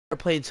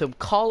playing some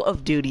Call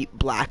of Duty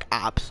Black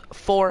Ops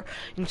 4.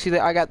 You can see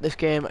that I got this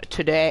game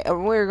today,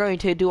 and we're going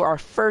to do our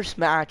first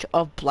match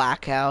of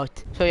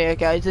Blackout. So yeah,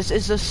 guys, this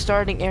is the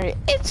starting area.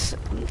 It's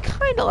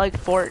kind of like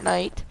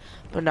Fortnite,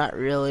 but not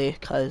really,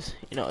 because,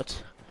 you know,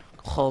 it's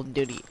Call of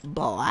Duty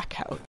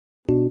Blackout.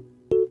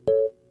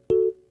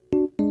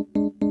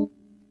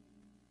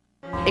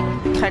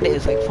 It kind of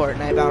is like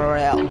Fortnite Battle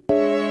Royale,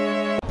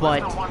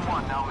 but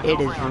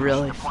it is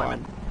really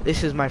fun.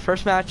 This is my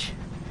first match,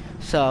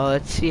 so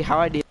let's see how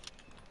I do.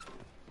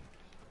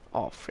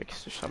 Oh, frick,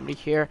 is there somebody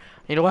here?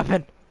 I need a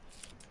weapon.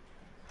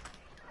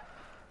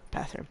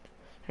 Bathroom.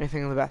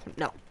 Anything in the bathroom?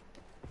 No.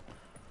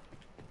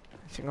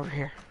 Anything over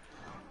here?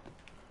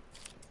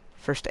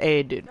 First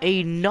aid, dude.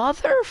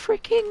 Another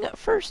freaking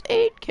first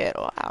aid kit.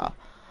 Wow.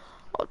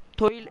 Oh,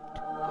 toilet.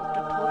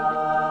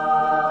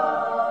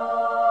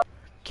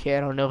 Okay, I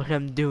don't know what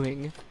I'm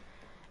doing.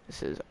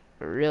 This is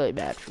really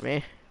bad for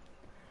me.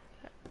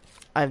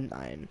 I have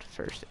 9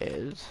 first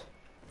aids.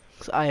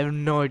 I have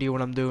no idea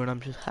what I'm doing.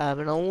 I'm just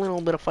having a little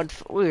bit of fun.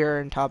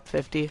 We're in top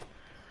 50.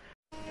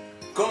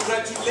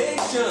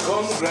 Congratulations!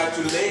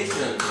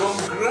 Congratulations!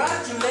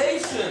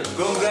 Congratulations!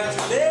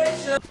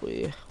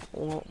 Congratulations!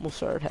 We'll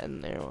start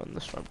heading there when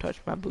the storm touched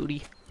my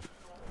booty.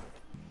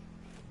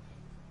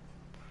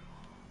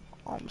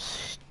 I'm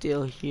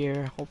still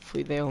here.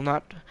 Hopefully they'll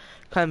not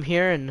come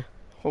here and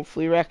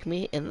hopefully wreck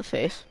me in the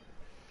face.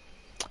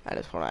 That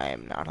is what I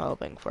am not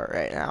hoping for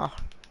right now.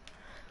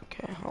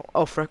 Okay.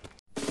 Oh frick.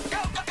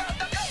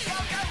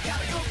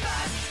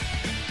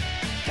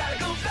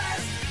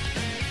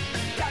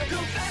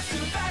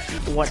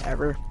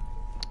 Whatever.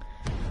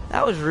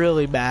 That was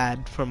really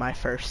bad for my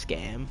first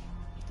game.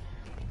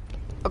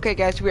 Okay,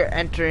 guys, we are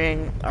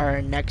entering our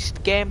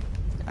next game.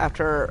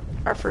 After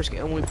our first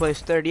game, we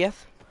placed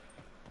 30th,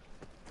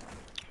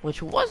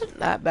 which wasn't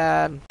that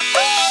bad.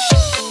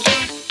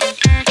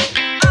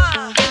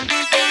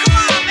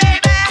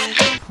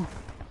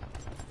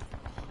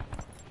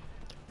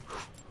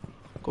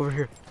 Go over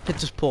here. Hit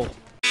this pole.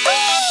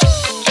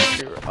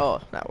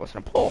 Oh, that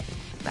wasn't a pole.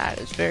 That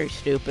is very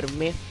stupid of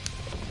me.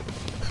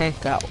 To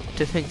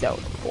think that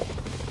was a pole.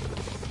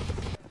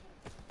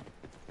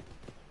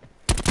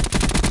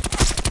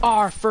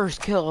 Our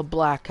first kill of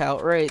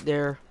Blackout right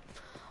there.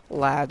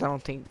 Lad, I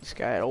don't think this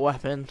guy had a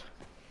weapon.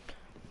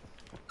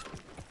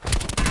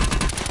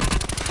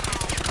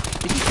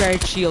 Did he try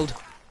to shield?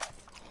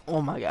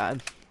 Oh my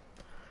god.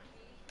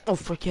 Oh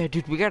frick yeah,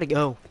 dude, we gotta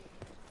go.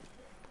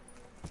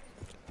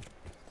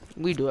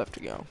 We do have to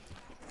go.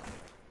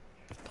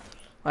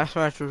 Last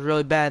match was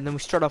really bad, and then we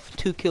start off with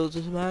 2 kills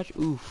this match.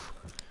 Oof.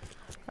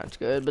 That's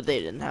good, but they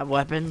didn't have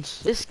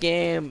weapons. This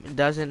game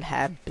doesn't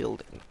have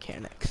building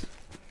mechanics,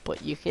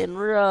 but you can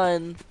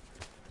run.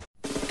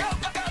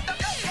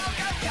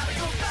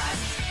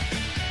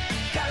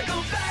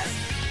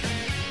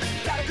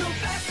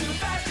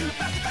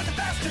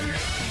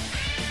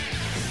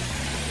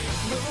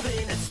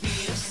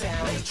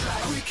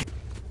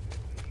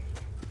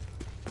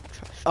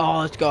 Oh,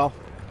 let's go.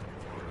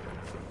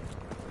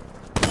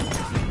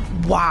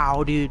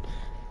 Wow, dude.